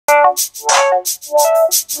And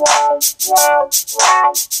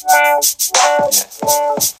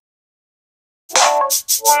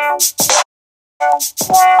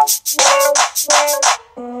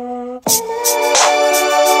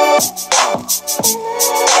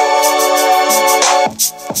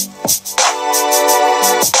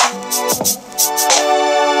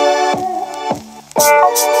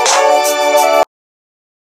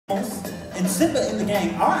Simba and the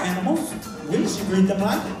gang are animals. We should greet them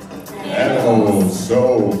like it. Animals.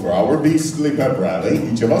 So, for our beastly pep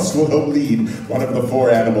rally, each of us will help lead one of the 4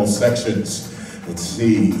 animal sections. Let's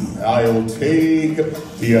see. I'll take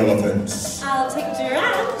the elephants. I'll take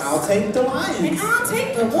giraffes. I'll take the lions. And I'll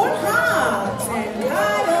take the warthogs and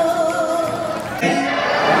lions.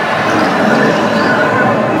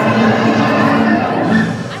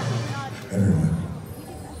 Everyone,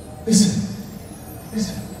 listen.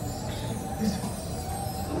 Listen.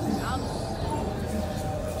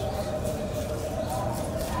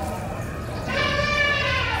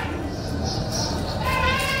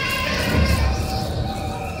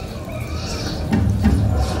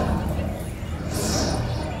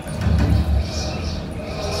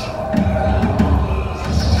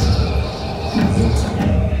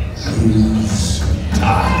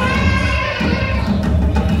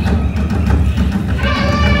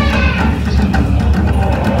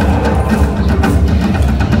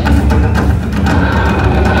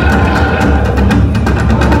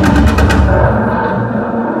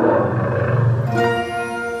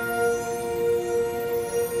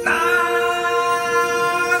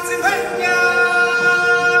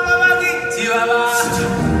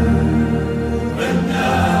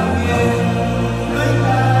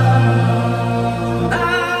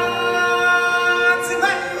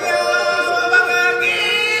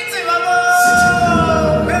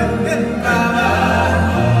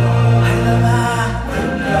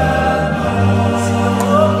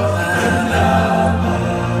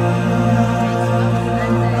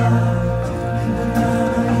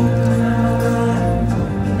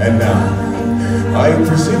 And now, I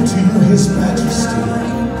present to you His Majesty,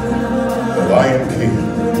 the Lion King.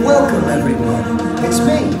 Welcome, everyone. It's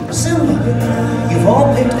me, Simba. You've all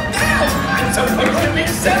picked... I'm supposed to be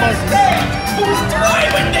 7th. Who's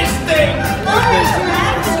driving this thing? All right,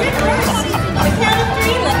 giraffes, you're first. On the count of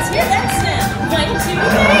 3, let's hear that sound. 1, 2,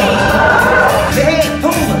 3. Hey,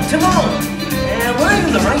 Pumbaa, Timon. We're in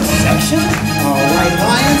the right section. All right,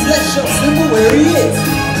 lions, let's show Simba where he is.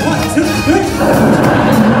 1, 2, 3.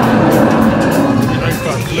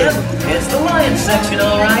 Yep, it's the lion section,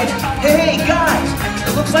 all right. Hey, guys,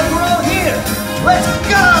 it looks like we're all here. Let's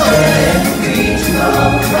go! Reach the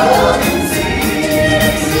world and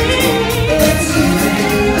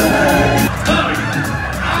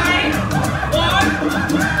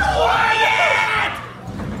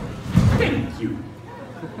Thank you.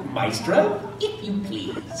 Maestro, if you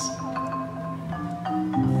please.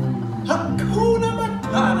 Hakuna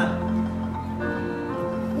Matata.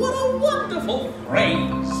 What a wonderful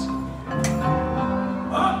phrase.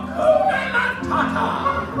 Hakuna Matata.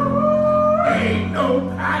 Ain't no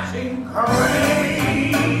passing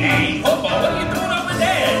craze. Hey, Hobo, what are you doing over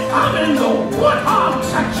there? I'm in the warthog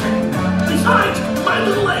section. Besides, my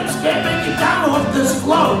little legs can't make it down off this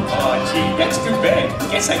float. Oh, gee, that's too bad.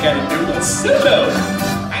 Guess I gotta do a solo.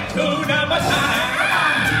 Hakuna Matata.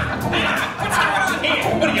 What's going on here?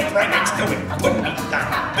 What are you right next to it? Put me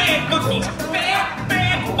down. Bad monkeys.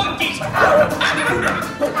 Bad monkeys.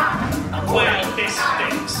 Well, this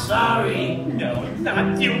stinks. Sorry. No,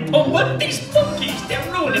 not you, Pumbaa. These monkeys, they're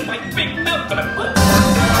ruining my big mouth.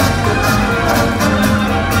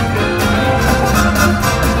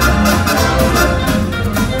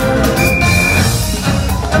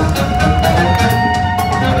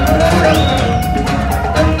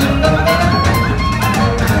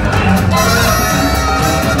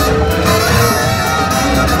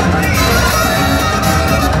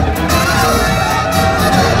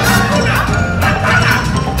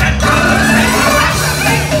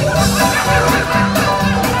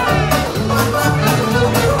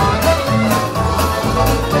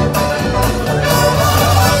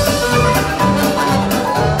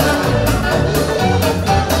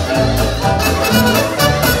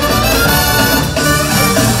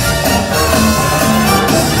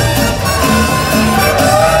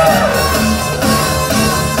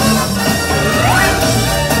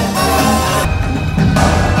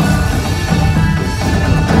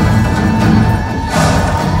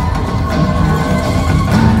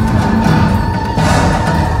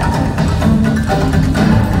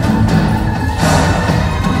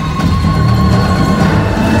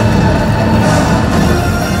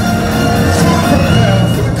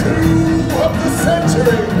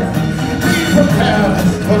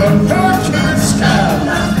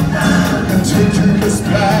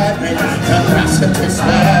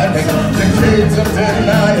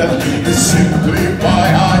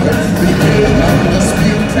 begin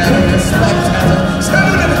dispute and respect and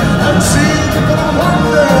sounded unseen but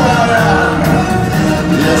wonder.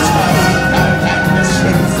 Yes, and the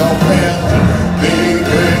sins of hell be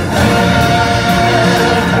repaired.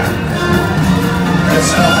 Yes,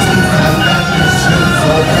 and the sins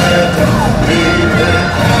of hell be repaired.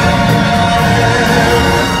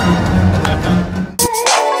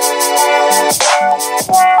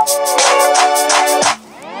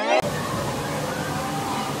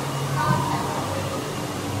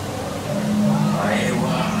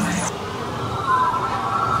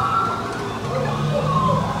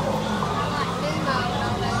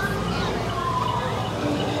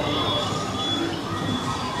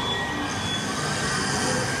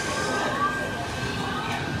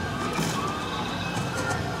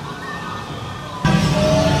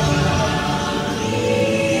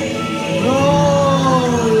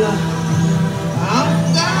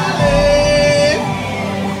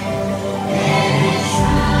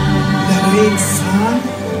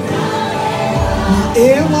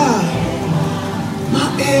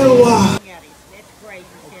 It's great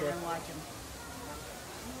to sit and watch them.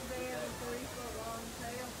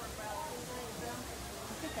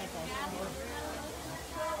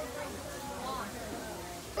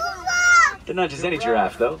 They're not just any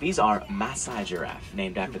giraffe, though. These are Maasai giraffe,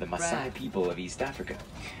 named after the Maasai people of East Africa.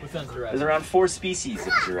 There's around 4 species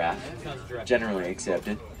of giraffe, generally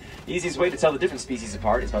accepted. The easiest way to tell the different species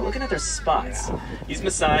apart is by looking at their spots. These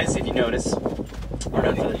Maasais, if you notice, are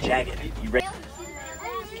known for their jagged.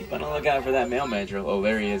 Keep on the lookout for that male mandrill. Oh,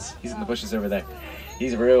 there he is. He's in the bushes over there.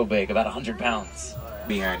 He's real big, about 100 pounds.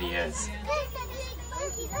 Behind he is.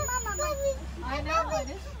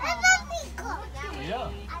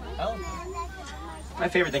 My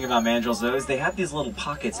favorite thing about mandrills, though, is they have these little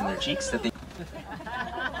pockets in their cheeks that they...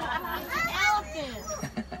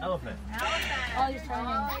 Elephant. Oh, he's turning.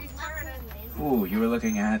 Ooh, you were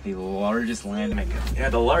looking at the largest land flamingo. Yeah,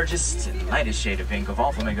 the largest and lightest shade of pink of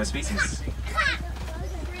all flamingo species.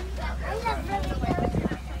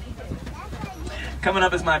 Coming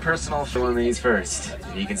up is my personal one of these first.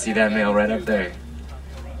 You can see that male right up there.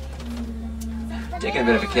 Taking a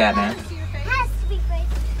bit of a cat nap.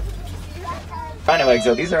 Rhino eggs,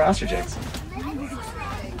 though, these are ostrich eggs.